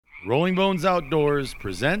Rolling Bones Outdoors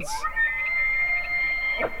presents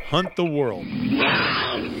Hunt the World.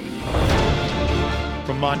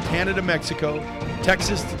 From Montana to Mexico,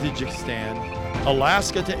 Texas to Tajikistan,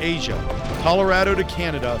 Alaska to Asia, Colorado to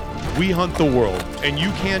Canada, we hunt the world, and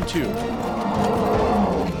you can too.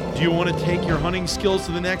 Do you want to take your hunting skills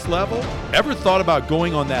to the next level? Ever thought about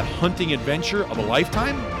going on that hunting adventure of a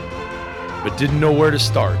lifetime, but didn't know where to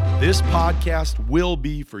start? This podcast will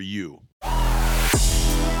be for you.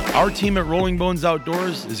 Our team at Rolling Bones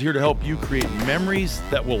Outdoors is here to help you create memories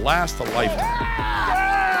that will last a lifetime.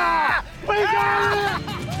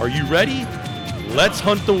 Are you ready? Let's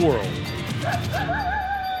hunt the world.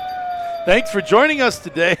 Thanks for joining us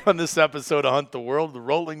today on this episode of Hunt the World, the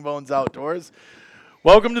Rolling Bones Outdoors.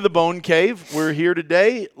 Welcome to the Bone Cave. We're here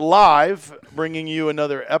today live, bringing you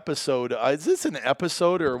another episode. Is this an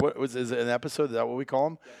episode, or is it an episode? Is that what we call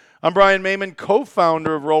them? I'm Brian Mayman,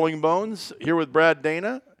 co-founder of Rolling Bones, here with Brad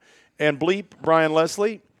Dana and Bleep, Brian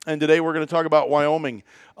Leslie. And today we're going to talk about Wyoming.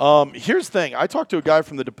 Here's the thing. I talked to a guy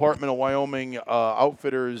from the Department of Wyoming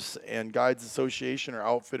Outfitters and Guides Association, or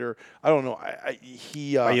outfitter. I don't know.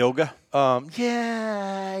 Wyoga?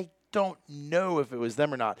 I don't know if it was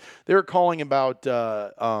them or not. They were calling about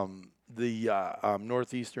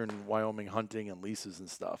northeastern Wyoming hunting and leases and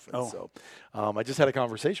stuff. And so I just had a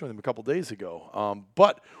conversation with him a couple days ago.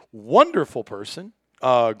 But wonderful person,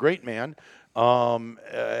 great man. I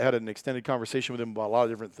had an extended conversation with him about a lot of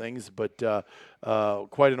different things, but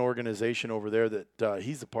quite an organization over there that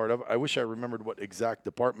he's a part of. I wish I remembered what exact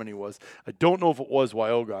department he was. I don't know if it was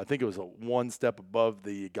Wyoga. I think it was one step above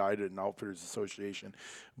the Guided and Outfitters Association.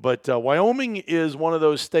 But Wyoming is one of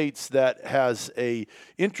those states that has a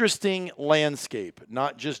interesting landscape,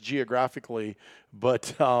 not just geographically,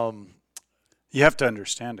 but you have to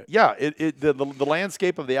understand it. Yeah, the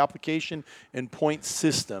landscape of the application and point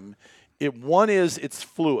system. It's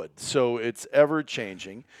fluid, so it's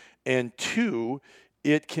ever-changing. And two,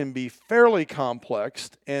 it can be fairly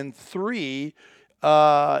complex. And three,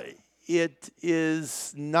 it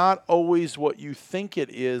is not always what you think it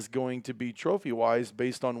is going to be trophy-wise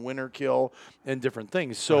based on winter kill and different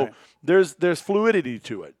things. So there's fluidity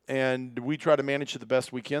to it, and we try to manage it the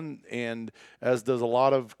best we can, and as does a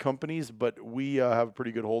lot of companies, but we have a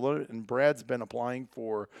pretty good hold on it. And Brad's been applying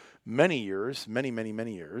for many years, many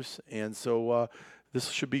years, and so this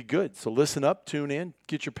should be good. So listen up, tune in,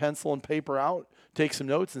 get your pencil and paper out, take some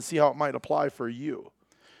notes, and see how it might apply for you.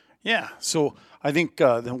 Yeah, so I think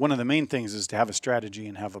one of the main things is to have a strategy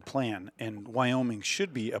and have a plan, and Wyoming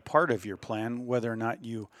should be a part of your plan, whether or not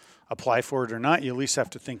you apply for it or not. You at least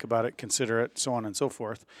have to think about it, consider it, so on and so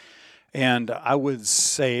forth. And I would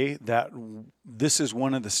say that this is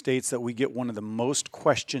one of the states that we get one of the most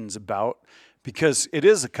questions about, because it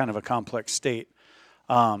is a kind of a complex state.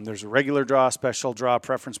 There's a regular draw, special draw,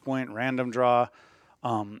 preference point, random draw,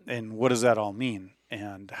 and what does that all mean,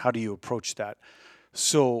 and how do you approach that?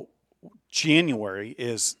 So January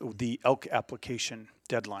is the elk application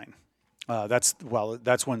deadline. That's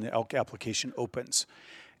when the elk application opens,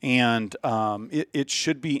 and it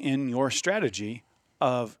should be in your strategy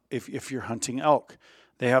of if you're hunting elk.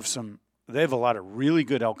 They have a lot of really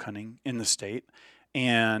good elk hunting in the state,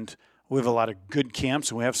 and we have a lot of good camps,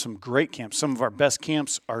 and we have some great camps. Some of our best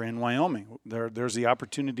camps are in Wyoming. There's the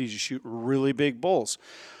opportunity to shoot really big bulls.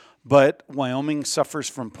 But Wyoming suffers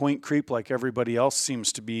from point creep like everybody else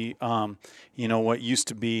seems to be. What used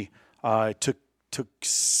to be took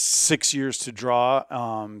 6 years to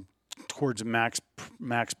draw towards max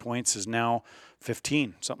points is now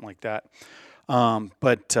 15, something like that.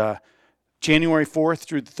 But January 4th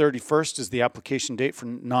through the 31st is the application date for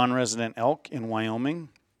non-resident elk in Wyoming.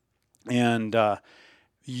 And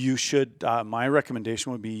you should, my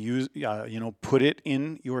recommendation would be put it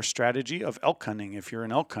in your strategy of elk hunting if you're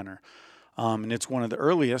an elk hunter. And it's one of the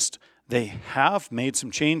earliest. They have made some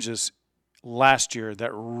changes last year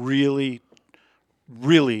that really,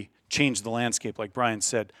 really changed the landscape, like Brian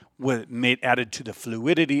said, added to the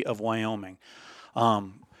fluidity of Wyoming.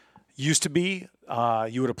 Used to be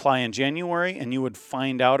you would apply in January and you would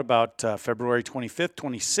find out about February 25th,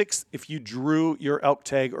 26th if you drew your elk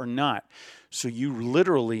tag or not. So you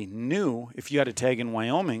literally knew if you had a tag in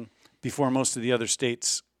Wyoming before most of the other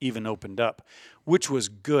states even opened up, which was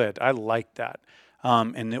good. I liked that.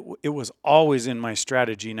 And it was always in my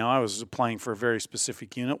strategy. Now, I was applying for a very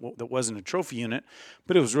specific unit that wasn't a trophy unit,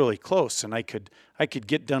 but it was really close. And I could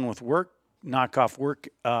get done with work, knock off work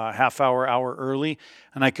half hour early,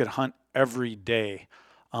 and I could hunt every day.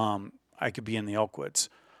 I could be in the elk woods,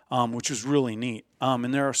 which was really neat.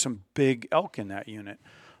 And there are some big elk in that unit.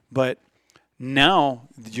 But Now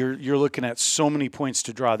you're looking at so many points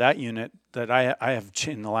to draw that unit that I have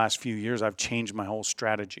in the last few years I've changed my whole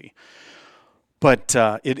strategy. But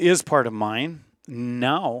it is part of mine.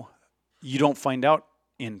 Now you don't find out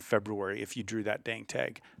in February if you drew that dang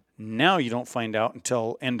tag. Now you don't find out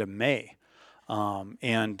until end of May.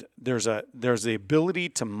 And there's the ability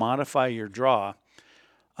to modify your draw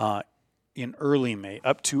in early May,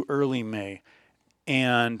 up to early May.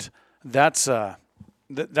 And that's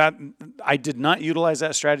that I did not utilize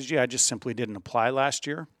that strategy. I just simply didn't apply last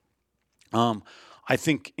year. I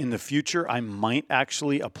think in the future I might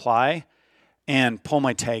actually apply and pull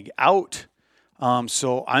my tag out.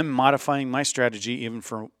 So I'm modifying my strategy even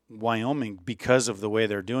for Wyoming because of the way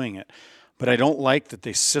they're doing it. But I don't like that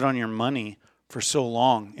they sit on your money for so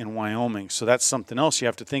long in Wyoming. So that's something else you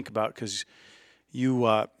have to think about, because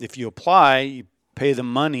if you apply, you pay the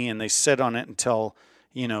money and they sit on it until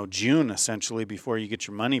June essentially before you get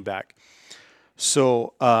your money back.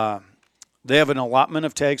 So they have an allotment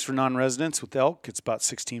of tags for non-residents with elk. It's about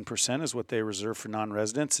 16% is what they reserve for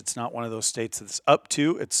non-residents. It's not one of those states that's up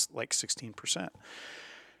to. It's like 16%.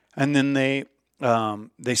 And then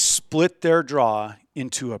they split their draw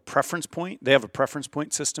into a preference point. They have a preference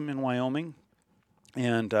point system in Wyoming.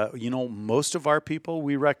 And, most of our people,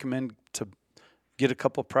 we recommend to get a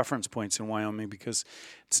couple preference points in Wyoming because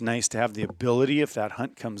it's nice to have the ability, if that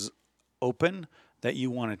hunt comes open that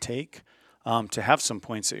you want to take, to have some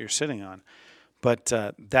points that you're sitting on. But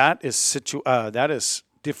that is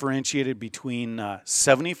differentiated between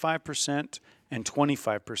 75% and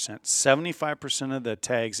 25%. 75% of the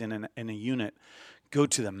tags in a unit go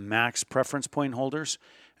to the max preference point holders,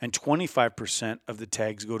 and 25% of the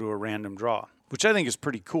tags go to a random draw, which I think is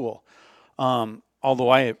pretty cool. Although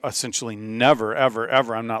I essentially never, ever,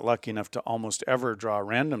 ever, I'm not lucky enough to almost ever draw a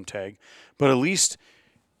random tag, but at least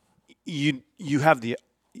you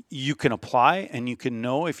can apply and you can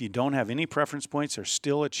know if you don't have any preference points, there's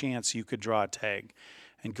still a chance you could draw a tag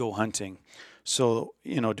and go hunting. So,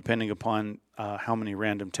 depending upon how many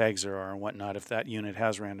random tags there are and whatnot, if that unit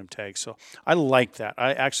has random tags. So I like that.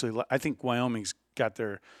 I think Wyoming's got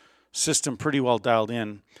their system pretty well dialed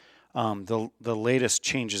in. The latest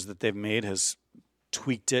changes that they've made has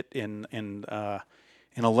tweaked it in a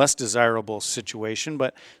less desirable situation,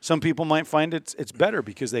 but some people might find it's better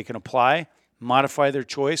because they can apply, modify their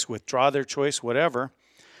choice, withdraw their choice, whatever.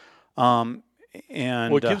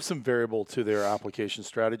 It gives some variable to their application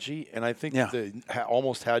strategy, and I think they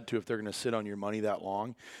almost had to if they're going to sit on your money that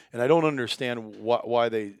long. And I don't understand why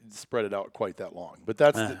they spread it out quite that long. But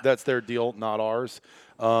that's their deal, not ours.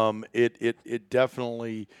 It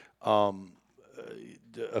definitely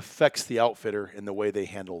affects the outfitter in the way they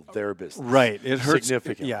handle their business. Right, it hurts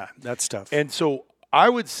significantly. Yeah, that's tough. And so I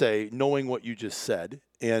would say, knowing what you just said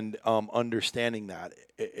and understanding that,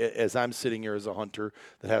 as I'm sitting here as a hunter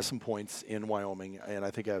that has some points in Wyoming, and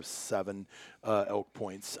I think I have 7 elk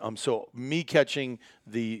points. So me catching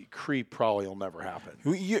the creep probably will never happen.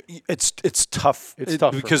 It's tough. It's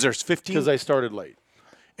tough because there's 15. Because I started late,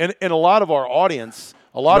 and a lot of our audience,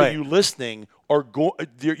 a lot of you listening are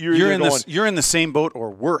you're in the same boat or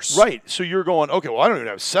worse. Right. So you're going, okay, well, I don't even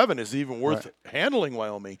have 7. Is it even worth handling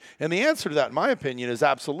Wyoming? And the answer to that, in my opinion, is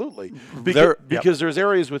absolutely. Because there's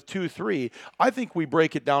areas with 2, 3. I think we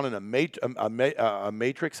break it down in a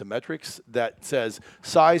matrix that says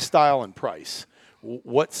size, style, and price.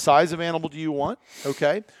 What size of animal do you want?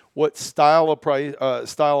 Okay. What style of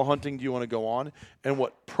hunting do you want to go on, and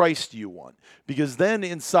what price do you want? Because then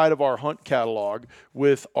inside of our hunt catalog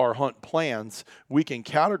with our hunt plans, we can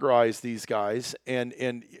categorize these guys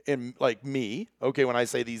and like me. Okay, when I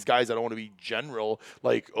say these guys, I don't want to be general,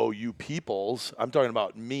 like, oh, you peoples. I'm talking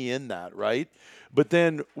about me in that, right? But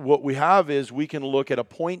then what we have is we can look at a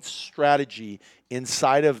point strategy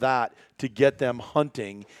inside of that to get them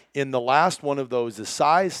hunting. In the last one of those is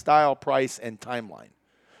size, style, price, and timeline.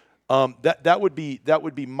 That would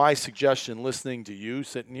be my suggestion. Listening to you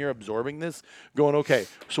sitting here absorbing this, going, okay,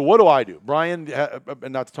 so what do I do, Brian?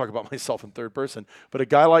 And not to talk about myself in third person, but a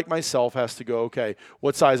guy like myself has to go, okay,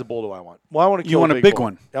 what size of bull do I want? Well, I want to kill a big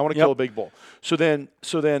one. I want to kill a big bull. So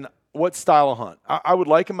then, what style of hunt? I would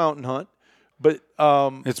like a mountain hunt. But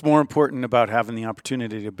it's more important about having the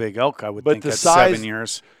opportunity to big elk, I would think, at 7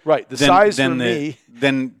 years. Right. The size for me.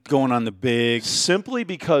 Then going on the big. Simply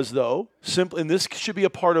because, and this should be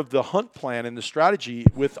a part of the hunt plan and the strategy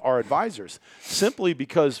with our advisors, simply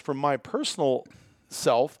because from my personal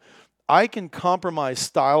self, I can compromise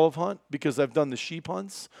style of hunt because I've done the sheep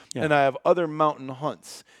hunts and I have other mountain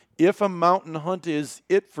hunts. If a mountain hunt is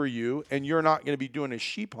it for you and you're not going to be doing a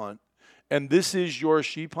sheep hunt, and this is your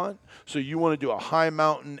sheep hunt, so you want to do a high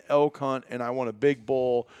mountain elk hunt, and I want a big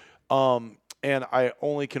bull, and I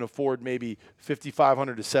only can afford maybe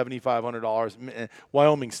 $5,500 to $7,500.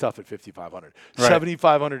 Wyoming stuff at $5,500, Right.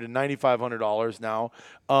 $7,500 to $9,500 now.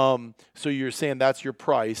 So you're saying that's your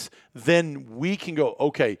price. Then we can go,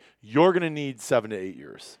 okay, you're going to need 7 to 8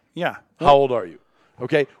 years. Yeah. How old are you?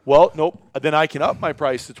 Okay. Well, nope. Then I can up my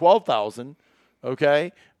price to $12,000.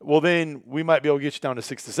 Okay. Well, then we might be able to get you down to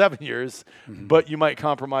 6 to 7 years, but you might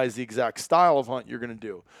compromise the exact style of hunt you're going to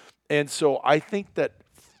do. And so I think that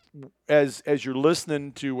as you're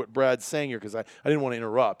listening to what Brad's saying here, because I didn't want to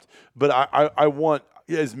interrupt, but I want,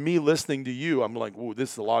 as me listening to you, I'm like, ooh,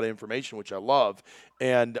 this is a lot of information, which I love.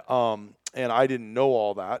 And I didn't know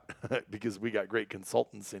all that because we got great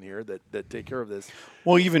consultants in here that take care of this.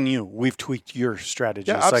 Well, even we've tweaked your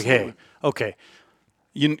strategy. Yeah, it's like, absolutely. hey, okay,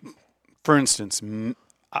 for instance,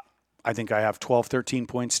 I think I have 12, 13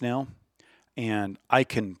 points now, and I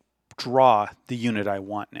can draw the unit I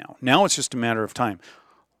want now. Now it's just a matter of time.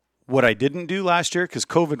 What I didn't do last year, because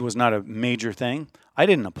COVID was not a major thing, I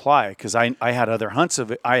didn't apply because I had other hunts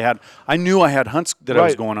of it. I knew I had hunts that I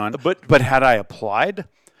was Right. going on, But had I applied,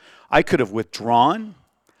 I could have withdrawn.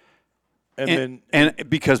 And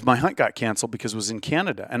Because my hunt got canceled because it was in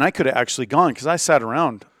Canada, and I could have actually gone because I sat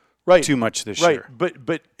around right. too much this Right, year.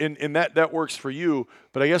 but in that works for you.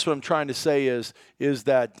 But I guess what I'm trying to say is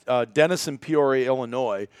that Denison, Peoria,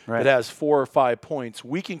 Illinois, Right. that has 4 or 5 points,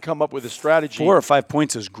 we can come up with a strategy 4 or 5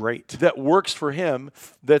 points is great. that works for him.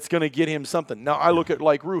 That's going to get him something. Now I look at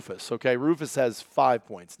like Rufus. Okay, Rufus has 5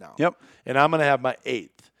 points now. Yep. And I'm going to have my 8th.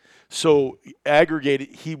 So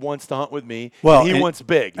aggregated, he wants to hunt with me. Well, and he wants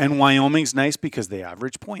big. And Wyoming's nice because they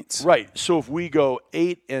average points. Right. So if we go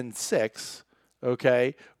 8 and 6,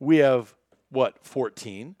 okay, we have what,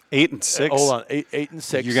 14? 8 and 6. Hold on, 8 and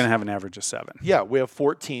 6. You're going to have an average of 7. Yeah, we have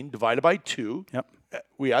 14 divided by 2. Yep.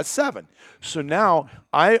 We got 7. So now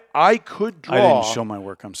I could draw. I didn't show my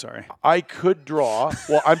work. I'm sorry. I could draw.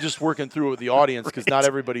 Well, I'm just working through it with the audience because not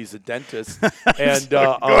everybody's a dentist and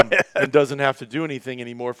doesn't have to do anything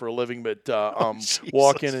anymore for a living, but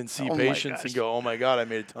walk in and see Oh my patients gosh. and go, oh my God, I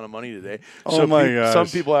made a ton of money today. Oh So my gosh. some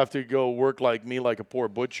people have to go work like me, like a poor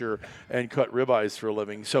butcher, and cut ribeyes for a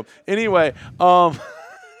living. So anyway,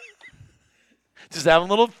 just having a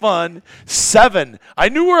little fun. 7. I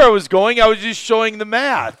knew where I was going. I was just showing the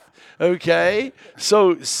math. Okay,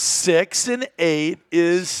 so 6 and 8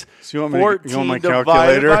 is So you want 14 my divided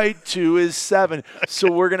calculator? by 2 is 7.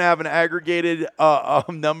 So we're going to have an aggregated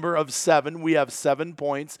number of 7. We have 7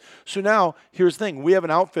 points. So now here's the thing: we have an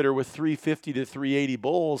outfitter with 350 to 380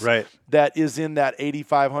 bulls. Right. That is in that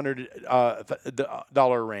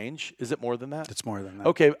 $8,500 range. Is it more than that? It's more than that.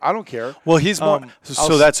 Okay, I don't care. Well, he's more. I'll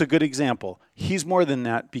So that's a good example. He's more than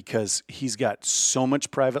that because he's got so much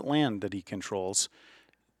private land that he controls.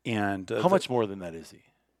 And How much more than that is he?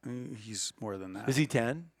 He's more than that. Is he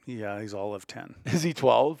 10? Yeah, he's all of 10. Is he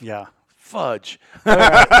 12? Yeah. Fudge. All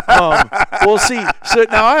right. We'll see. So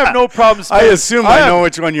now I have no problem. I assume I know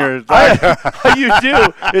which one you're. You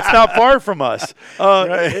do. It's not far from us.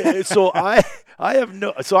 So I have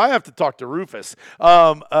no. So I have to talk to Rufus.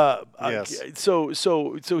 Yes.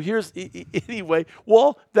 So here's anyway.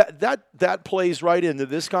 Well, that plays right into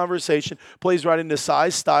this conversation. Plays right into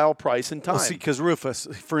size, style, price, and time. Well, see, because Rufus,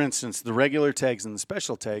 for instance, the regular tags and the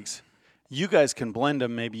special tags, you guys can blend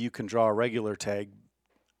them. Maybe you can draw a regular tag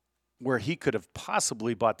where he could have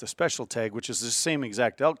possibly bought the special tag, which is the same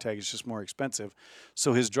exact elk tag. It's just more expensive.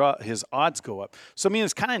 So his odds go up. So, I mean,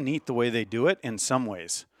 it's kind of neat the way they do it in some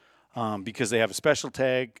ways because they have a special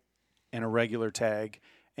tag and a regular tag,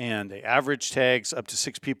 and the average tags up to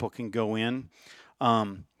 6 people can go in.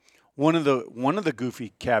 One of the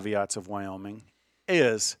goofy caveats of Wyoming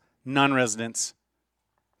is non-residents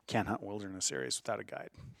can't hunt wilderness areas without a guide.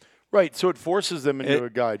 Right, so it forces them into a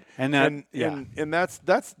guide, and that's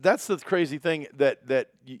the crazy thing that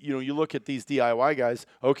you look at these DIY guys.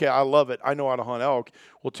 Okay, I love it. I know how to hunt elk.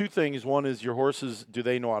 Well, 2 things. One is your horses. Do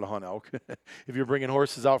they know how to hunt elk? If you're bringing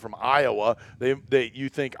horses out from Iowa, you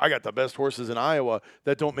think I got the best horses in Iowa.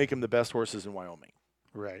 That don't make them the best horses in Wyoming.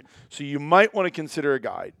 Right. So you might want to consider a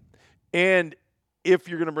guide. And if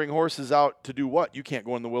you're going to bring horses out to do what? You can't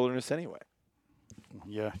go in the wilderness anyway.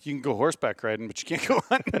 Yeah, you can go horseback riding, but you can't go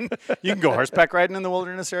hunting. You can go horseback riding in the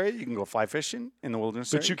wilderness area. You can go fly fishing in the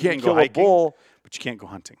wilderness area. But you can't can kill go a hiking, bull. But you can't go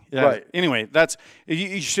hunting. Yeah. Right. Anyway,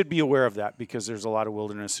 you should be aware of that because there's a lot of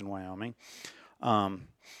wilderness in Wyoming.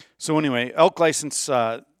 So anyway, elk license,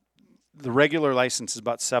 the regular license is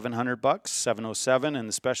about $700, $707, and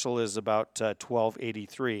the special is about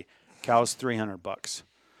 $1,283. Cows $300.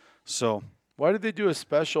 So Why did they do a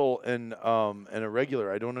special and a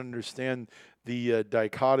regular? I don't understand the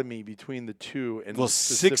dichotomy between the two. And Well,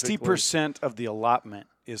 specifically- 60% of the allotment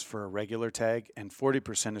is for a regular tag and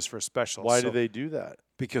 40% is for a special. Why So- do they do that?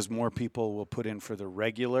 Because more people will put in for the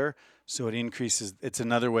regular, so it increases. It's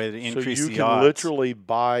another way to increase so the you can odds. literally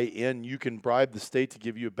buy in. You can bribe the state to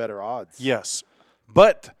give you better odds. Yes,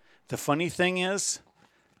 but the funny thing is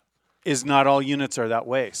not all units are that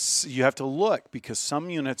way. You have to look because some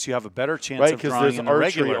units you have a better chance Right, of because drawing there's in the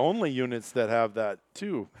archery regular. only units that have that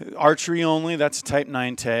too. Archery only, that's a Type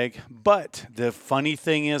 9 tag. But the funny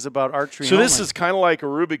thing is about archery So only. this is kind of like a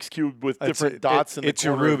Rubik's Cube with different dots in the It's a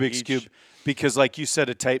corner of Rubik's each. Cube because, like you said,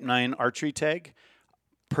 a Type 9 archery tag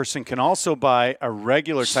person can also buy a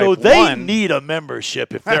regular Type 1. So they need a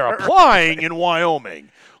membership if they're applying in Wyoming.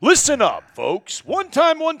 Listen up, folks. One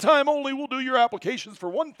time only. We'll do your applications for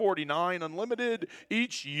 $149 unlimited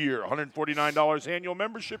each year. $149 annual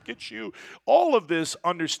membership gets you all of this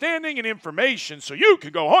understanding and information so you can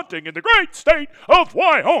go hunting in the great state of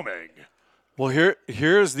Wyoming. Well,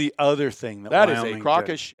 here's the other thing that That is Wyoming a crock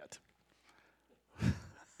did. of shit.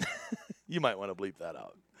 You might want to bleep that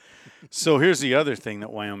out. So here's the other thing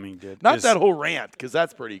that Wyoming did. Not is that whole rant, because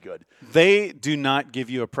that's pretty good. They do not give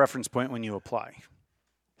you a preference point when you apply.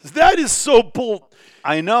 That is so bull.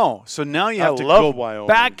 I know. So now you have to love go Wyoming.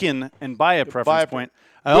 back in and buy a preference point.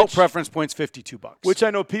 which- Preference point's $52. Which I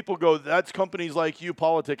know people go, that's companies like you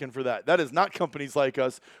politicking for that. That is not companies like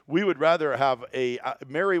us. We would rather have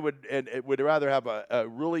Mary would rather have a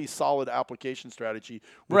really solid application strategy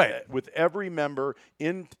with every member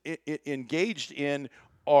engaged in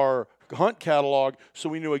our hunt catalog, so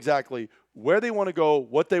we knew exactly where they want to go,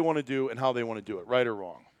 what they want to do, and how they want to do it, right or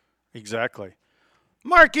wrong. Exactly.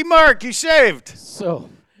 Mark, you saved. So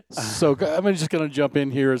I'm just going to jump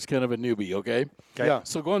in here as kind of a newbie, okay? Yeah.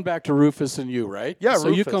 So going back to Rufus and you, right? Yeah, So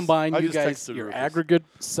you Rufus. combine I you just guys texted your Rufus. aggregate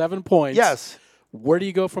 7 points. Yes. Where do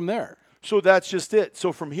you go from there? So that's just it.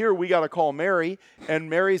 So from here, we got to call Mary, and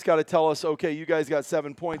Mary's got to tell us, okay, you guys got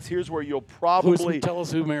 7 points. Here's where you'll probably Tell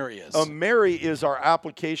us who Mary is. Mary is our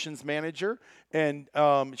applications manager, and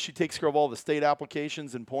she takes care of all the state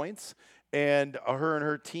applications and points. And her and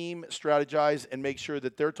her team strategize and make sure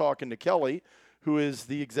that they're talking to Kelly, who is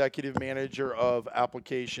the executive manager of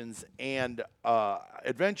applications and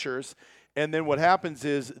adventures. And then what happens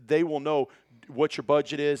is they will know what your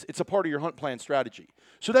budget is. It's a part of your hunt plan strategy.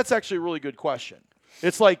 So that's actually a really good question.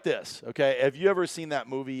 It's like this, okay? Have you ever seen that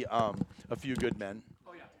movie, A Few Good Men?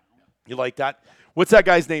 Oh, yeah. You like that? What's that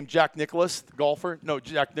guy's name? Jack Nicklaus, the golfer? No,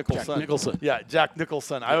 Jack Nicholson. Jack Nicholson. Yeah, Jack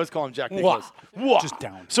Nicholson. I always call him Jack Nicklaus. Just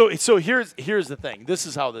down. So here's the thing. This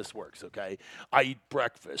is how this works, okay? I eat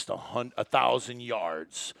breakfast 1,000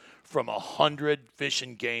 yards from 100 fish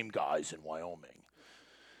and game guys in Wyoming.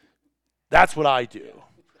 That's what I do.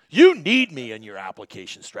 You need me in your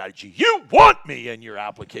application strategy. You want me in your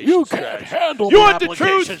application You strategy. can't handle You the want the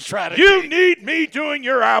application truth? strategy. You need me doing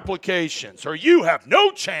your applications, or you have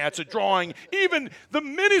no chance of drawing even the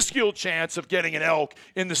minuscule chance of getting an elk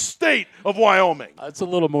in the state of Wyoming. It's a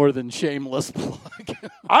little more than shameless plug.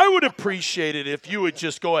 I would appreciate it if you would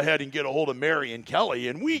just go ahead and get a hold of Mary and Kelly,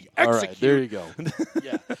 and we All execute. right, there you go.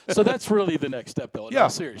 Yeah. So that's really the next step, though. In Yeah. all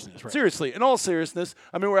seriousness, right? Seriously, in all seriousness,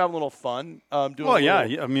 I mean, we're having a little fun. Doing Well, a yeah.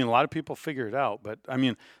 little- I mean, a lot of people figure it out, but I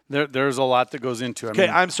mean, there's a lot that goes into it. Okay, I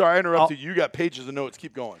mean, I'm sorry I interrupted you. You got pages of notes.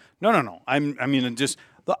 Keep going. No.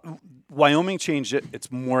 Wyoming changed it.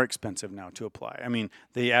 It's more expensive now to apply. I mean,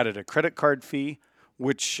 they added a credit card fee,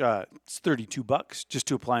 which it's $32 just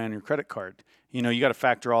to apply on your credit card. You know, you got to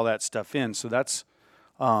factor all that stuff in. So that's,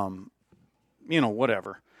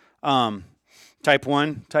 whatever. Type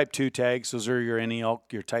 1, Type 2 tags, those are your any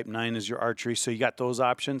elk. Your Type 9 is your archery. So you got those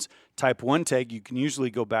options. Type 1 tag, you can usually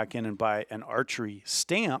go back in and buy an archery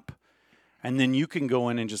stamp, and then you can go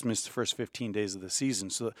in and just miss the first 15 days of the season.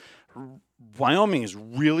 So Wyoming is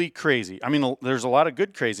really crazy. I mean, there's a lot of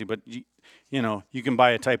good crazy, but you can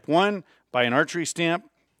buy a Type 1, buy an archery stamp,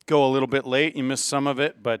 go a little bit late, you miss some of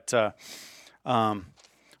it, but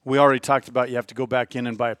we already talked about you have to go back in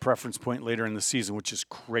and buy a preference point later in the season, which is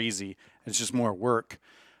crazy. It's just more work.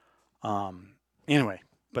 Anyway,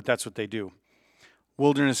 but that's what they do.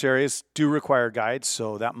 Wilderness areas do require guides,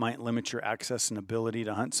 so that might limit your access and ability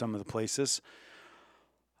to hunt some of the places.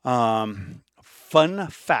 Fun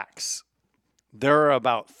facts. There are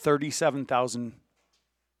about 37,000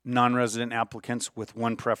 non-resident applicants with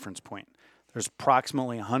one preference point. There's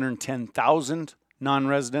approximately 110,000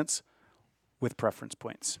 non-residents with preference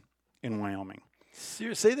points in Wyoming.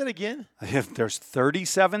 Say that again. There's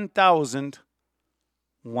 37,000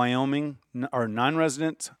 Wyoming or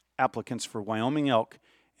non-resident applicants for Wyoming elk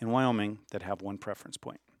in Wyoming that have one preference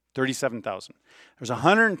point. 37,000. There's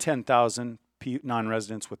 110,000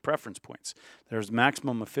 non-residents with preference points. There's a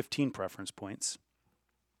maximum of 15 preference points.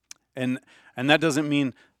 And that doesn't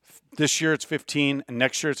mean this year it's 15, and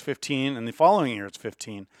next year it's 15, and the following year it's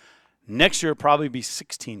 15. Next year it'll probably be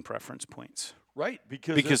 16 preference points. Right,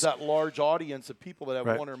 because there's that large audience of people that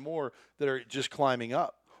have one or more that are just climbing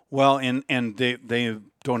up. Well, and they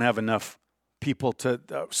don't have enough people to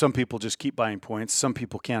some people just keep buying points. Some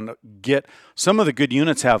people can't get. Some of the good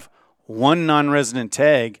units have one non-resident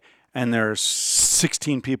tag, and there's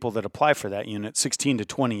 16 people that apply for that unit, 16 to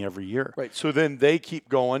 20 every year. Right, so then they keep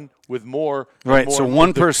going with more. Right, more so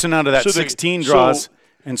one person out of that 16 draws,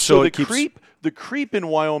 and so it keeps. The creep in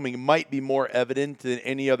Wyoming might be more evident than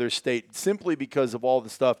any other state simply because of all the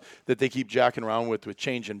stuff that they keep jacking around with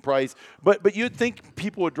change in price. But you'd think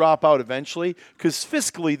people would drop out eventually because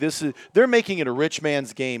fiscally they're making it a rich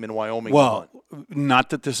man's game in Wyoming. Well,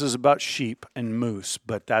 not that this is about sheep and moose,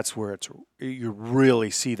 but that's where you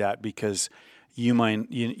really see that because you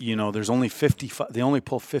know there's only 55. They only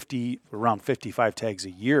pull around 55 tags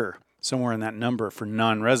a year, somewhere in that number for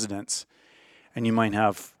non-residents, and you might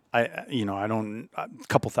have. A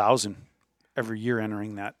couple thousand every year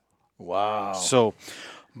entering that. Wow. So,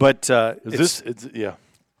 but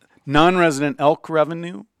non-resident elk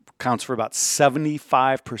revenue counts for about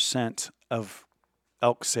 75% of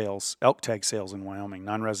elk tag sales in Wyoming,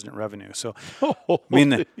 non-resident revenue. So,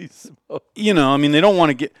 they don't want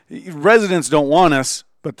to get residents don't want us,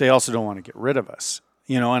 but they also don't want to get rid of us.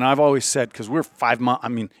 And I've always said, because we're 5 miles,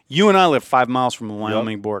 you and I live 5 miles from the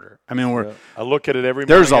Wyoming border. I look at it every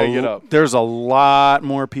morning I get up. There's a lot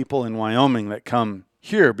more people in Wyoming that come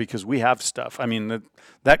here because we have stuff.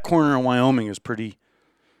 That corner of Wyoming is pretty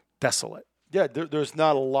desolate. Yeah, there's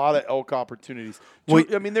not a lot of elk opportunities.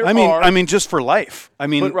 There are. Just for life.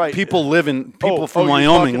 People live in from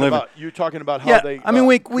Wyoming live. You're talking about how they.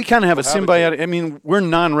 We kind of have a symbiotic. We're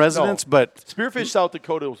non-residents, but Spearfish, South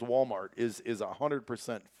Dakota's Walmart is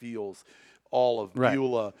 100% feels all of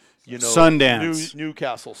Beulah, Sundance,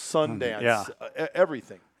 Newcastle, Sundance,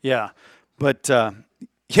 everything. Yeah, but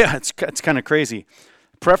it's kind of crazy.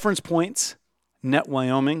 Preference points, net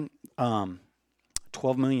Wyoming, $12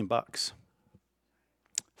 million.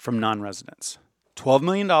 From non-residents. $12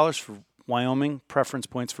 million for Wyoming preference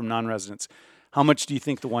points from non-residents. How much do you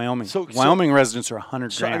think the Wyoming residents are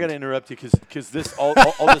 $100,000? So I got to interrupt you because this all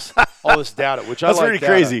this data, which that's I like pretty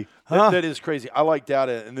crazy. That is crazy. I like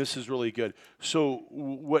data, and this is really good. So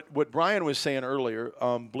what Brian was saying earlier,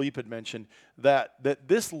 Bleep had mentioned that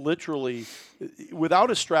this literally, without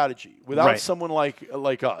a strategy, without someone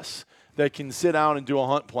like us that can sit down and do a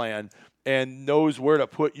hunt plan and knows where to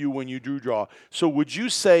put you when you do draw. So would you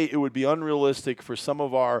say it would be unrealistic for some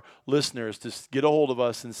of our listeners to get a hold of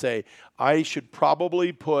us and say, I should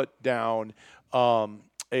probably put down I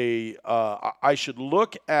should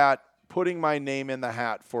look at putting my name in the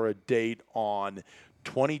hat for a date on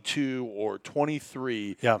 22 or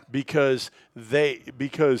 23 because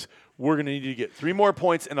we're going to need to get 3 more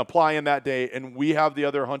points and apply in that day, and we have the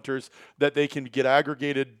other hunters that they can get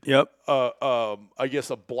aggregated. I guess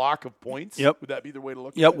a block of points. Would that be the way to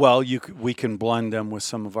look at it? Well, we can blend them with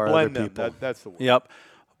some of our other people. That's the word.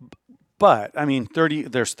 But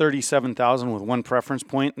there's 37,000 with one preference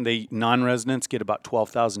point, and non-residents get about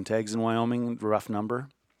 12,000 tags in Wyoming. Rough number.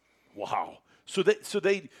 Wow. So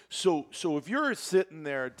if you're sitting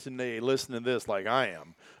there today listening to this like I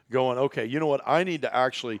am, going, okay, you know what? I need to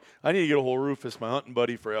get a hold of Rufus, my hunting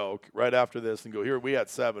buddy for elk, right after this, and go, here, we had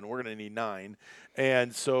 7. We're going to need 9.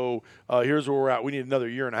 And so here's where we're at. We need another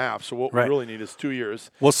year and a half. So what we really need is 2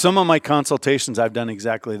 years. Well, some of my consultations, I've done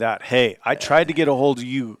exactly that. Hey, I tried to get a hold of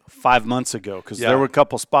you 5 months ago because there were a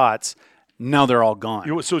couple spots. Now they're all gone.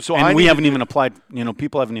 We haven't even applied.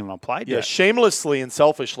 People haven't even applied yet. Shamelessly and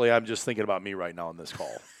selfishly, I'm just thinking about me right now on this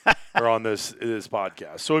call or on this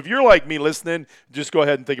podcast. So if you're like me listening, just go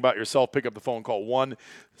ahead and think about yourself. Pick up the phone, call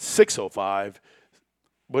 1-605.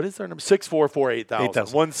 What is their number? 644-8000.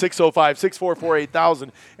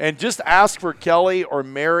 1-605-644-8000. And just ask for Kelly or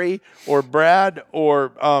Mary or Brad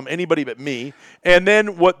or anybody but me. And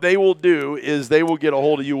then what they will do is they will get a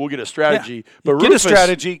hold of you. We'll get a strategy. Yeah. But get Rufus, a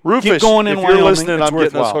strategy. Rufus, keep going in if Wyoming, you're listening, I'm worthwhile.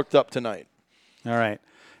 getting us hooked up tonight. All right.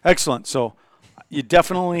 Excellent. So you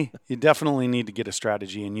definitely need to get a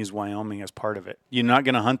strategy and use Wyoming as part of it. You're not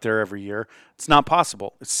going to hunt there every year. It's not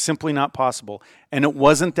possible. It's simply not possible. And it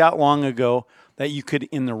wasn't that long ago that you could,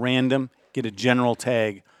 in the random, get a general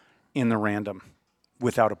tag in the random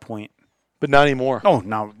without a point. But not anymore. Oh,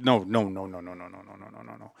 no.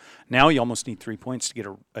 Now you almost need 3 points to get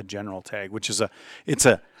a general tag, which is a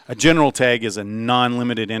general tag is a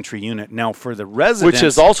non-limited entry unit. Now for the residents, which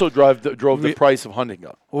has also drove the price of hunting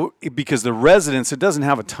up. Because the residents, it doesn't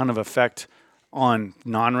have a ton of effect on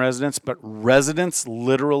non-residents, but residents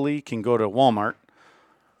literally can go to Walmart,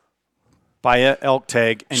 buy an elk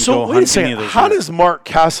tag, and So go wait a hunt any second. of those. How units. does Mark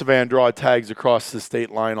Cassavan draw tags across the state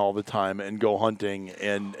line all the time and go hunting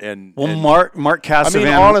and Well, and Mark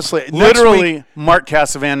Cassavan. honestly, next literally, Mark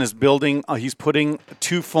Cassavan is building. He's putting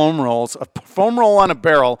 2 foam rolls, a foam roll on a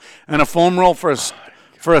barrel, and a foam roll for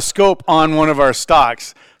a scope on one of our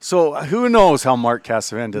stocks. So who knows how Mark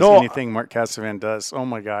Cassavan does anything Mark Cassavan does? Oh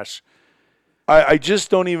my gosh! I just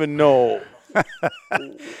don't even know.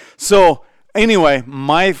 So anyway,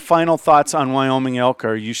 my final thoughts on Wyoming elk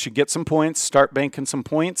are: you should get some points, start banking some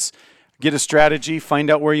points, get a strategy, find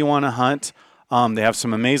out where you want to hunt. They have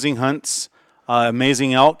some amazing hunts,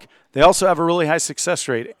 amazing elk. They also have a really high success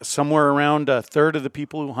rate. Somewhere around a third of the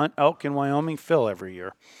people who hunt elk in Wyoming fill every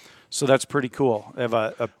year. So that's pretty cool. They have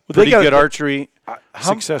a pretty good archery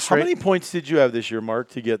success How rate. many points did you have this year, Mark,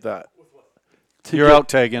 to get that? Your elk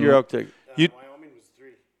tag. Your elk tag. Wyoming was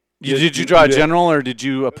 3. Did you draw a general or did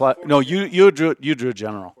you apply? No, you drew a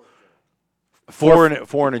general. Four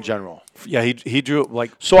in a general. Yeah, he drew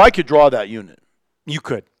like So I could draw that unit. you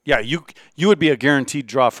could. Yeah, you would be a guaranteed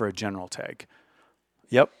draw for a general tag.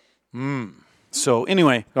 Yep. So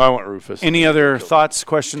anyway, No, I want Rufus. any other thoughts,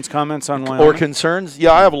 questions, comments on Wyoming? Or concerns?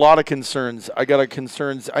 Yeah, I have a lot of concerns. I got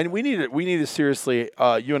concerns. We need to seriously.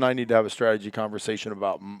 You and I need to have a strategy conversation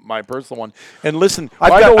about my personal one. And listen,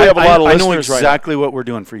 I know we have a lot of I listeners know right now. exactly what we're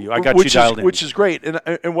doing for you. I got you dialed in. Which is great.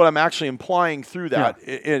 And what I'm actually implying through that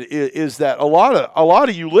is that a lot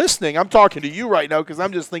of you listening. I'm talking to you right now because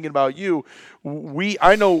I'm just thinking about you.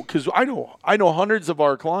 I know hundreds of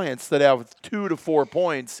our clients that have 2 to 4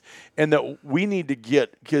 points, and that we need to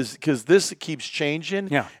get because this keeps changing.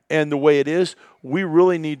 Yeah. And the way it is, we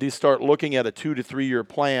really need to start looking at a 2 to 3 year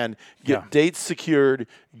plan, get dates secured,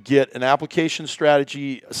 get an application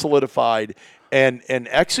strategy solidified, and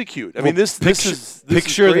execute. I mean, this is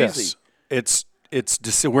picture crazy. this.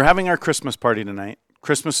 It's we're having our Christmas party tonight.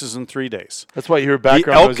 Christmas is in 3 days. That's why you hear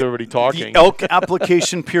background noise, everybody talking. The elk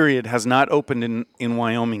application period has not opened in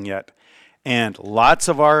Wyoming yet, and lots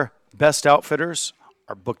of our best outfitters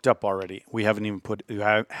are booked up already. We haven't even For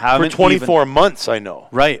 24 months, I know.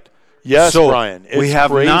 Right. Yes, so Brian. It's we have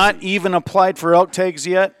crazy. not even applied for elk tags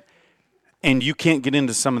yet, and you can't get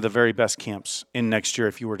into some of the very best camps in next year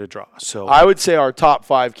if you were to draw. So I would say our top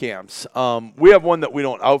 5 camps. We have one that we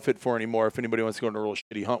don't outfit for anymore. If anybody wants to go on a real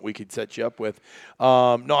shitty hunt, we could set you up with.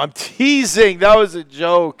 No, I'm teasing. That was a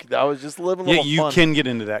joke. That was just living a little you fun. can get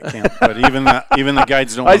into that camp, but even the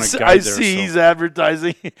guides don't want to guide I there. see so. he's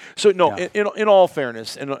advertising. So no, Yeah. in all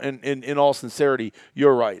fairness, in all sincerity,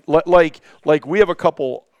 you're right. Like we have a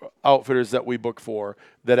couple outfitters that we book for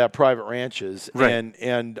that have private ranches, Right.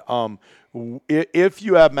 and if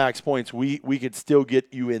you have max points, we could still get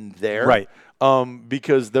you in there, Right.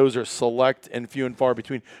 Because those are select and few and far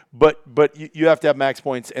between. But you have to have max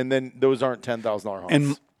points, and then those aren't $10,000 hunts.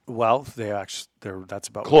 And well, that's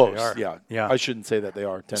about close, what they are. yeah. Yeah. I shouldn't say that they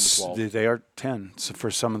are 10 to 12. They are 10. So for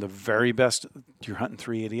some of the very best, you're hunting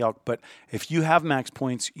 380 elk. But if you have max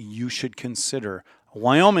points, you should consider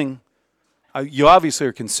Wyoming. You obviously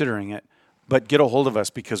are considering it, but get a hold of us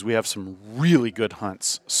because we have some really good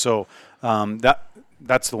hunts. So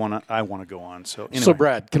that's the one I want to go on. So anyway. So,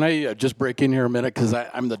 Brad, can I just break in here a minute because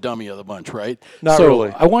I'm the dummy of the bunch, right? Not so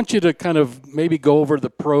really. I want you to kind of maybe go over the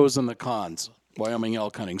pros and the cons, Wyoming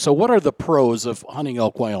elk hunting. So what are the pros of hunting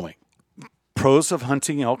elk Wyoming? Pros of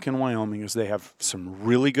hunting elk in Wyoming is they have some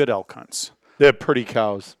really good elk hunts. They have pretty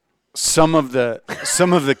cows. Some of the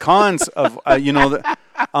cons of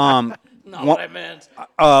Not what I meant.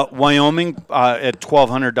 Wyoming at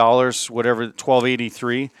 $1,200, whatever,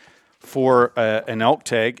 $1,283 for an elk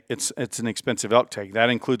tag. It's an expensive elk tag. That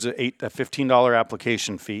includes a $15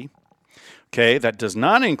 application fee. Okay, that does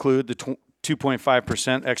not include the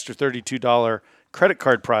 2.5% extra $32 credit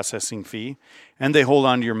card processing fee, and they hold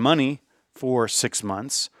on to your money for 6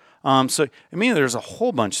 months. So I mean, there's a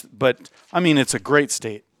whole bunch, but I mean, it's a great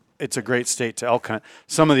state. It's a great state to elk hunt.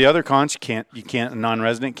 Some of the other cons, you can't. A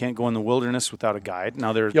non-resident can't go in the wilderness without a guide.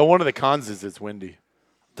 Now there's One of the cons is it's windy.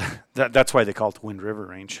 that's why they call it the Wind River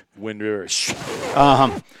Range. Wind River.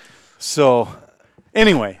 So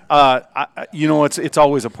anyway, it's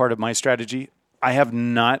always a part of my strategy. I have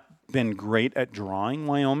not been great at drawing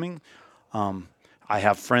Wyoming. I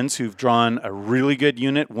have friends who've drawn a really good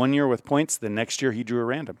unit one year with points. The next year he drew a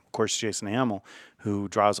random. Of course, Jason Hamill, who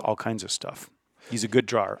draws all kinds of stuff. He's a good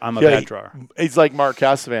drawer. I'm a bad drawer. He's like Mark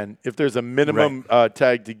Cassavan. If there's a minimum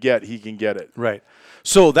tag to get, he can get it. Right.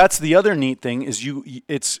 So that's the other neat thing is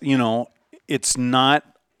it's not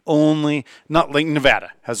like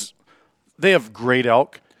Nevada they have great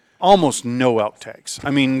elk, almost no elk tags.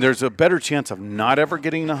 I mean, there's a better chance of not ever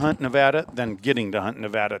getting to hunt Nevada than getting to hunt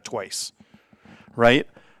Nevada twice, right?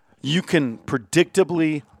 You can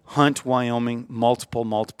predictably hunt Wyoming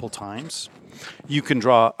multiple times. You can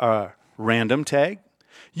draw a random tag.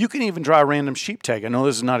 You can even draw a random sheep tag. I know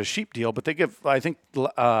this is not a sheep deal, but they give, I think,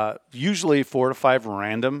 usually 4 to 5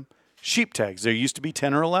 random sheep tags. There used to be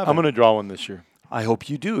 10 or 11. I'm going to draw one this year. I hope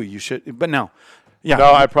you do. You should, but no. Yeah.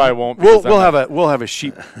 No, I probably won't. We'll have a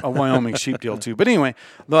Wyoming sheep deal too. But anyway,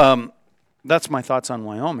 that's my thoughts on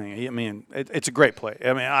Wyoming. I mean, it's a great play.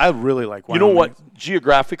 I mean, I really like Wyoming. You know what?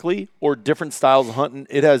 Geographically, or different styles of hunting,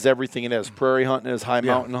 it has everything. It has prairie hunting, it has high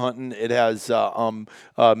mountain hunting, it has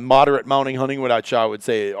moderate mounting hunting, which I would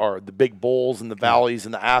say are the big bulls and the valleys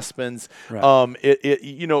and the aspens.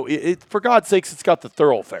 Right. For God's sakes, it's got the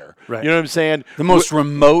thoroughfare. Right. You know what I'm saying? The most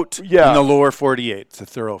remote in the lower 48. It's the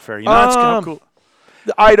thoroughfare. You know, it's kind of cool.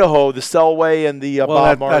 The Idaho, the Selway, and the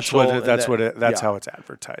Bob Marshall. That's how it's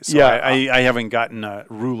advertised. So I haven't gotten a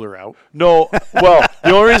ruler out. No, well, the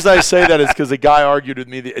only reason I say that is because a guy argued with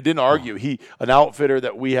me. It didn't argue. An outfitter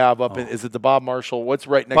that we have up in, is it the Bob Marshall? What's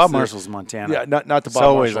right next to Bob Marshall's Montana. Yeah, not the Bob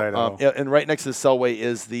Selway's Marshall. Idaho. And right next to the Selway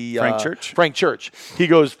is the Frank Church? Frank Church. He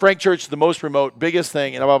goes, Frank Church, the most remote, biggest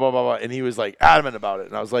thing, and blah, blah, blah, blah. And he was like adamant about it.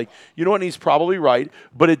 And I was like, you know what? And he's probably right,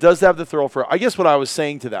 but it does have the thoroughfare. I guess what I was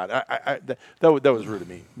saying to that, that was rude of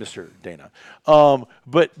me, Mr. Dana.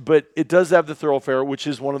 But it does have the thoroughfare, which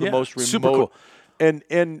is one of the most remote. Super cool.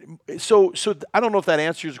 And so I don't know if that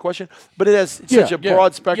answers your question, but it has such a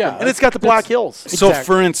broad spectrum, and it's got the Black Hills. So,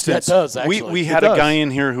 for instance, that does, actually. we had a guy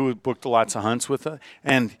in here who booked lots of hunts with us,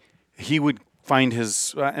 and he would find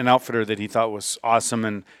an outfitter that he thought was awesome,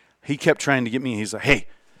 and he kept trying to get me. He's like, "Hey,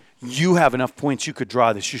 you have enough points, you could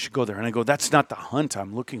draw this. You should go there." And I go, "That's not the hunt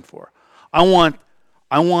I'm looking for. I want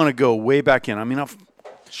to go way back in. I mean, I've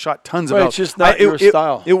shot tons of elk. It's just not your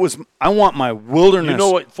style. I want my wilderness. You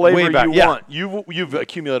know what flavor way back. you want. You've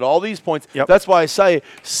accumulated all these points. Yep. That's why I say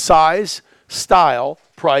size, style,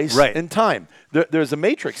 price, Right. and time. There's a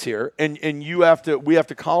matrix here, and we have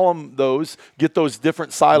to column those, get those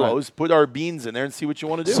different silos, put our beans in there, and see what you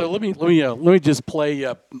want to do. So let me just play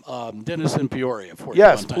Dennis in Peoria for you.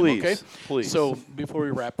 Yes, one time, please, okay? please. So before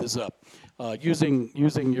we wrap this up, using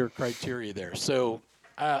your criteria there. So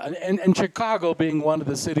and Chicago being one of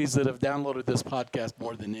the cities that have downloaded this podcast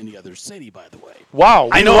more than any other city, by the way. Wow,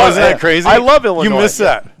 I know, isn't that crazy? I love Illinois. You missed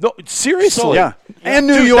that. No, seriously. Yeah. And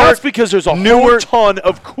New Dude, York. That's because there's a whole ton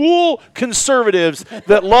of cool conservatives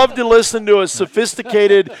that love to listen to a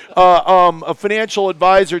sophisticated a financial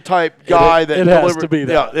advisor type guy It has to be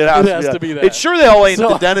that. Yeah, it has to be that. It sure the hell ain't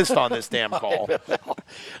the dentist on this damn call.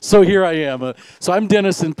 So here I am. So I'm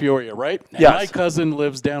Dennis in Peoria, right? And Yes. my cousin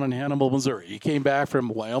lives down in Hannibal, Missouri. He came back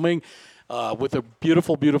from Wyoming with a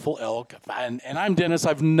beautiful, beautiful elk. And I'm Dennis.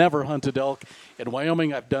 I've never hunted elk in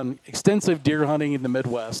Wyoming. I've done extensive deer hunting in the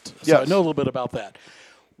Midwest. So Yes. I know a little bit about that.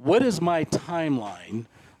 What is my timeline?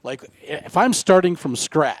 Like, if I'm starting from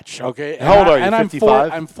scratch, okay? How old are you, And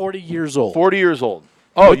 55? I'm 40 years old. 40 years old.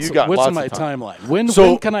 Oh, you got what's lots my of time. timeline? When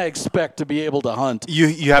can I expect to be able to hunt You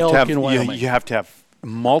have elk to have in Wyoming? you have to have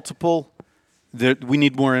multiple. We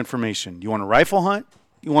need more information. You want a rifle hunt?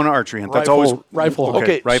 You want an archery hunt? That's always Rifle hunt.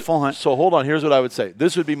 Okay, rifle hunt. So hold on. Here's what I would say.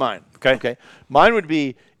 This would be mine. Okay. Mine would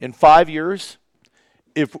be in 5 years.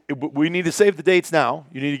 If we need to save the dates now,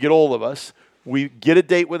 you need to get hold of us. We get a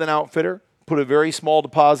date with an outfitter, put a very small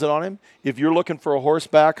deposit on him. If you're looking for a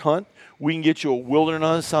horseback hunt, we can get you a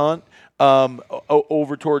wilderness hunt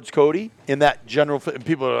over towards Cody in that general. And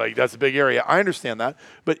people are like, that's a big area. I understand that.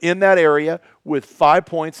 But in that area, with 5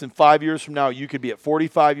 points, in 5 years from now, you could be at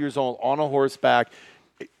 45 years old on a horseback,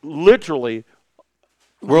 literally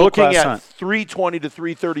looking World-class at hunt. 320 to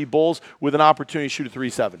 330 bulls with an opportunity to shoot a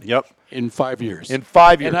 370. Yep. In 5 years. In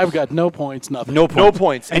 5 years. And I've got no points, nothing. No points. No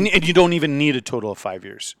points. And you don't even need a total of 5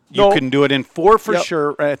 years. You No. can do it in 4 for Yep.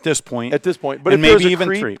 sure at this point. At this point. But and if there's maybe a even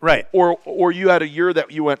creep, 3. Right. Or you had a year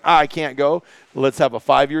that you went, I can't go. Let's have a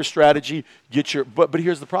 5-year strategy. Get your but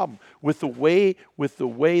here's the problem. With the way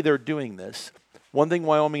they're doing this, one thing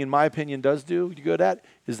Wyoming, in my opinion, does do good at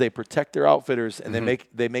is they protect their outfitters and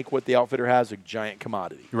they make what the outfitter has a giant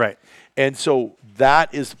commodity. Right. And so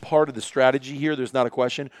that is part of the strategy here. There's not a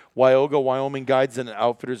question. Wyoga, Wyoming Guides and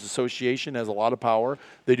Outfitters Association has a lot of power.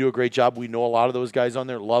 They do a great job. We know a lot of those guys on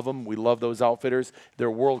there. Love them. We love those outfitters.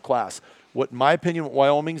 They're world class. What, in my opinion, what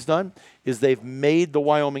Wyoming's done is they've made the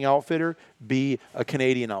Wyoming outfitter be a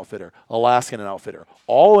Canadian outfitter, Alaskan outfitter,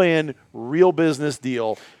 all in, real business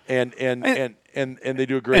deal, and they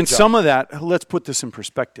do a great job. And some of that, let's put this in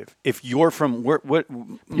perspective. If you're from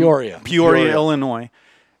Peoria. Peoria, Illinois,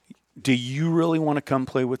 do you really want to come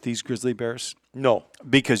play with these grizzly bears? No.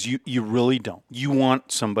 Because you really don't. You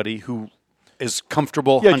want somebody who is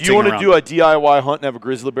comfortable Yeah, hunting do you want to around. do a DIY hunt and have a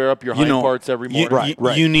grizzly bear up your hind parts every morning?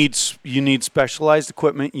 You need specialized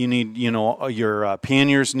equipment. You need your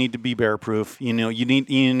panniers need to be bear proof. You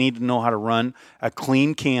need to know how to run a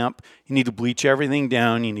clean camp. You need to bleach everything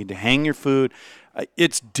down. You need to hang your food.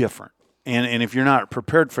 It's different. And if you're not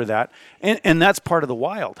prepared for that, and that's part of the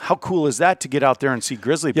wild. How cool is that to get out there and see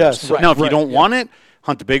grizzly bears? Yes, Now, if you don't want it,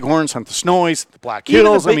 hunt the bighorns, hunt the snowies, the black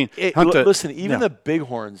hills. Listen, even the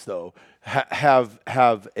bighorns though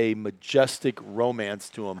have a majestic romance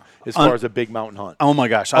to them as far as a big mountain hunt. Oh my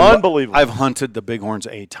gosh, unbelievable! I've hunted the bighorns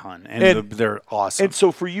a ton, and they're awesome. And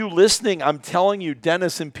so for you listening, I'm telling you,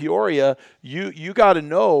 Dennis in Peoria, you got to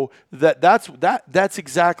know that's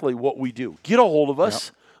exactly what we do. Get a hold of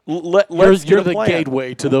us. Let's You're get a the plan.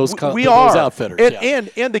 gateway to those we those are outfitters.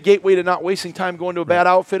 and the gateway to not wasting time going to a bad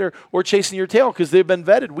outfitter or chasing your tail because they've been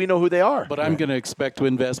vetted. We know who they are. But I'm going to expect to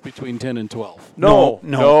invest between 10 and 12. No.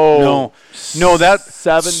 That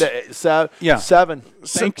 7 to 7. Yeah. 7.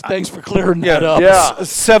 Thanks for clearing that up. Yeah.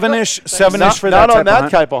 Seven-ish for not that on that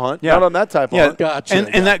type of hunt. Yeah. Not on that type of hunt. Gotcha.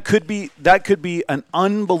 And that could be an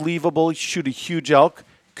unbelievable shoot a huge elk.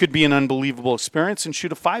 Could be an unbelievable experience and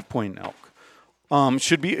shoot a 5-point elk.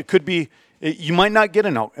 You might not get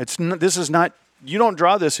an elk. You don't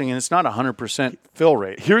draw this thing and it's not 100% fill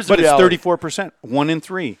rate. Here's the but it's reality. 34%, 1 in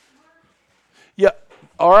 3. Yeah,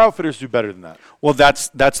 our outfitters do better than that. Well, that's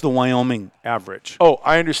the Wyoming average. Oh,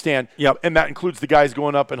 I understand. Yep. And that includes the guys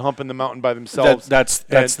going up and humping the mountain by themselves. That's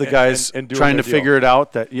the guys and doing trying to their deal. figure it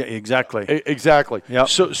out. Exactly. Exactly. Yep.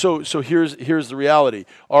 So here's the reality.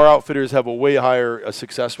 Our outfitters have a way higher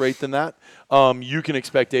success rate than that. You can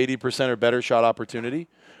expect 80% or better shot opportunity.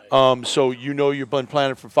 So you've been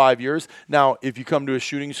planning for 5 years. Now, if you come to a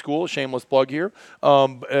shooting school, shameless plug here,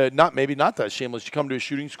 not that shameless. You come to a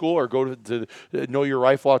shooting school or go to know your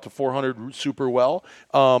rifle out to 400 super well.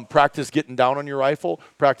 Practice getting down on your rifle.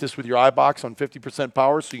 Practice with your eye box on 50%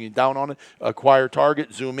 power so you can down on it, acquire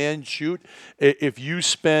target, zoom in, shoot. If you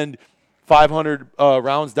spend 500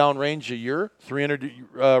 rounds downrange a year, 300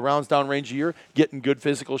 rounds downrange a year, get in good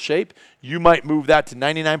physical shape, you might move that to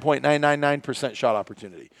 99.999% shot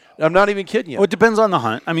opportunity. I'm not even kidding you. Well, it depends on the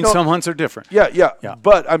hunt. I mean, some hunts are different. Yeah.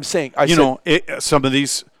 But I'm saying,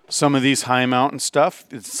 some of these high mountain stuff,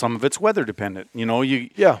 some of it's weather dependent.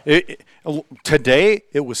 Today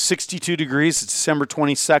it was 62 degrees. It's December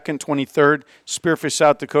 22nd, 23rd, Spearfish,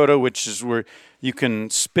 South Dakota, which is where you can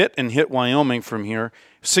spit and hit Wyoming from here.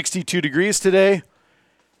 62 degrees today.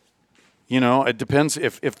 It depends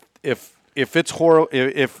if it's if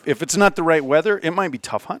it's not the right weather, it might be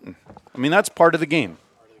tough hunting. I mean, that's part of the game.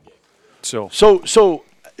 So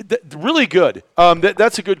really good.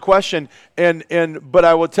 That's a good question. But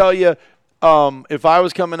I will tell you, if I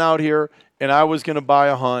was coming out here and I was going to buy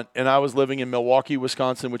a hunt and I was living in Milwaukee,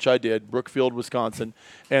 Wisconsin, which I did, Brookfield, Wisconsin,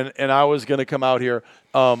 and I was going to come out here,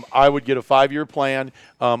 I would get a 5-year plan.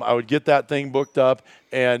 I would get that thing booked up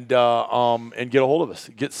and get a hold of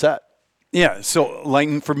us, get set. Yeah. So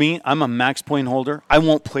like for me, I'm a max point holder. I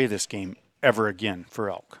won't play this game ever again for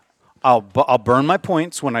elk. I'll burn my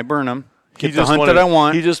points when I burn them. Get the hunt that I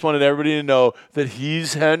want. He just wanted everybody to know that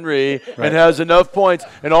he's Henry and has enough points.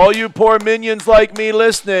 And all you poor minions like me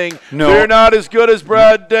listening, they're not as good as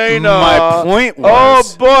Brad Dana. My point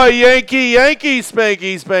was, oh boy, Yankee,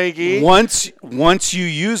 spanky. Once you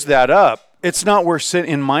use that up, it's not worth sitting.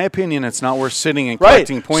 In my opinion, it's not worth sitting and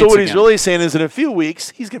collecting points. So what he's again. really saying is, in a few weeks,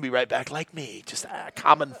 he's going to be right back like me, just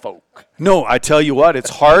common folk. No, I tell you what, it's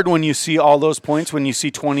hard when you see all those points, when you see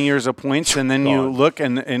 20 years of points, and then you look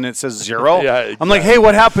and it says 0. Yeah, exactly. I'm like, hey,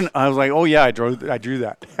 what happened? I was like, oh yeah, I drew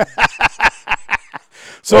that.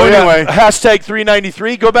 So anyway, hashtag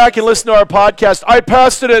 393. Go back and listen to our podcast. I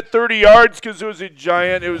passed it at 30 yards because it was a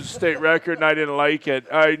giant. It was a state record, and I didn't like it.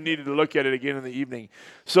 I needed to look at it again in the evening.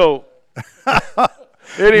 So.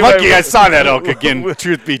 Anyway, lucky I saw that elk again.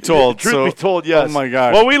 Truth be told. Truth be told, yes. Oh my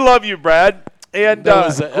gosh. Well, we love you, Brad, and That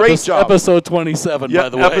was great job. Episode 27, by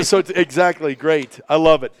the way. Exactly, great. I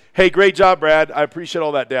love it. Hey, great job, Brad. I appreciate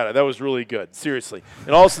all that data. That was really good. Seriously,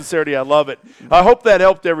 in all sincerity, I love it. I hope that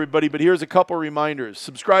helped everybody. But here's a couple reminders: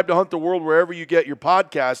 subscribe to Hunt the World wherever you get your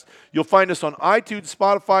podcast. You'll find us on iTunes,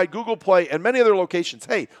 Spotify, Google Play, and many other locations.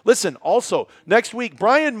 Hey, listen. Also, next week,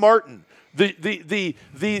 Brian Martin. The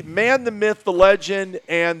man, the myth, the legend,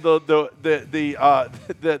 and the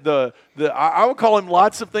I will call him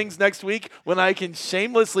lots of things next week when I can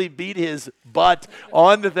shamelessly beat his butt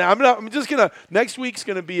on the thing. Next week's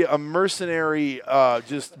going to be a mercenary,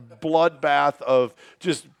 just bloodbath of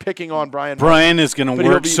just picking on Brian. Brian is going to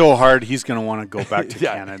work so hard, he's going to want to go back to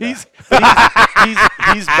Canada. He's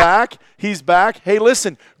back. He's back. Hey,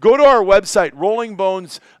 listen, go to our website, Rolling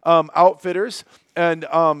Bones Outfitters, and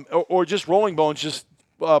or just Rolling Bones, just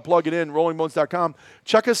plug it in, rollingbones.com.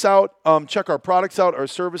 Check us out. Check our products out, our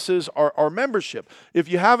services, our membership. If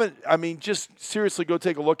you haven't, just seriously go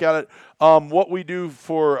take a look at it. What we do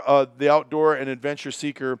for the outdoor and adventure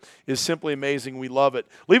seeker is simply amazing. We love it.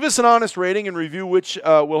 Leave us an honest rating and review, which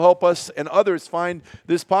will help us and others find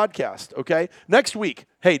this podcast, okay? Next week,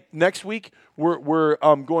 we're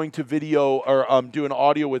going to video or do an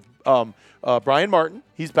audio with Brian Martin.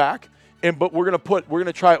 He's back. But we're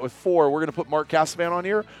gonna try it with 4. We're gonna put Mark Casavan on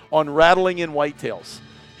here on rattling in whitetails.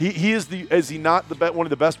 Is he not one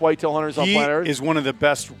of the best whitetail hunters on planet Earth? He is one of the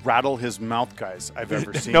best rattle his mouth guys I've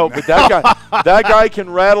ever seen. No, but that guy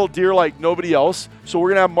can rattle deer like nobody else. So we're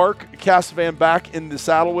gonna have Mark Casavan back in the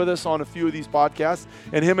saddle with us on a few of these podcasts,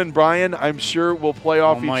 and him and Brian, I'm sure, will play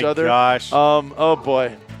off each other. Oh my gosh!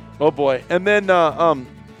 Oh boy! And then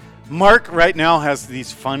Mark right now has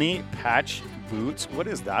these funny patch boots. What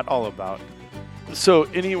is that all about? So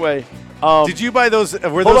anyway, did you buy those?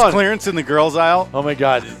 Were those clearance in the girls aisle? Oh my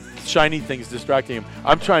God, shiny things distracting him.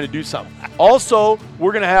 I'm trying to do something. Also,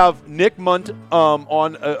 we're gonna have Nick Munt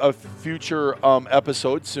on a future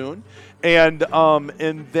episode soon, and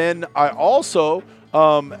then I also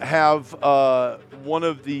have one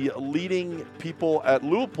of the leading people at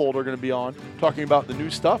Leupold are going to be on talking about the new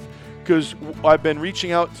stuff, because I've been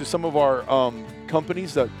reaching out to some of our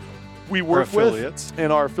companies that we work with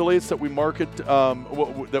and our affiliates that we market,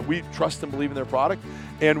 that we trust and believe in their product.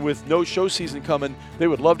 And with no show season coming, they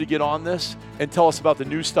would love to get on this and tell us about the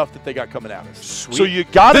new stuff that they got coming at us. Sweet. So you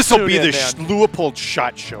got to This will be the Leupold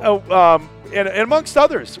SHOT Show. Oh, and amongst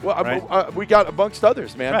others. Well, right. We got amongst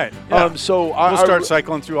others, man. Right. Yeah. We'll start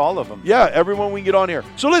cycling through all of them. Yeah, everyone we can get on here.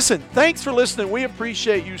 So listen, thanks for listening. We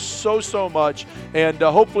appreciate you so much, and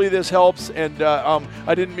hopefully this helps. And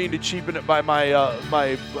I didn't mean to cheapen it by my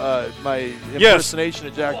my impersonation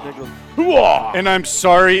of Jack Nicklaus. Hoo-ah! And I'm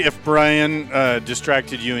sorry if Brian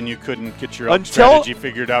distracted you and you couldn't get your own strategy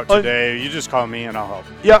figured out today. You just call me and I'll help.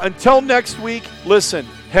 Yeah, until next week, listen,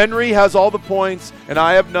 Henry has all the points and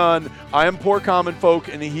I have none. I am poor common folk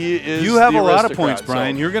and he is You have the a lot of aristocrat. points,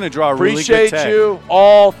 Brian. So You're going to draw a really good tag. Appreciate you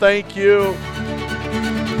all. Thank you.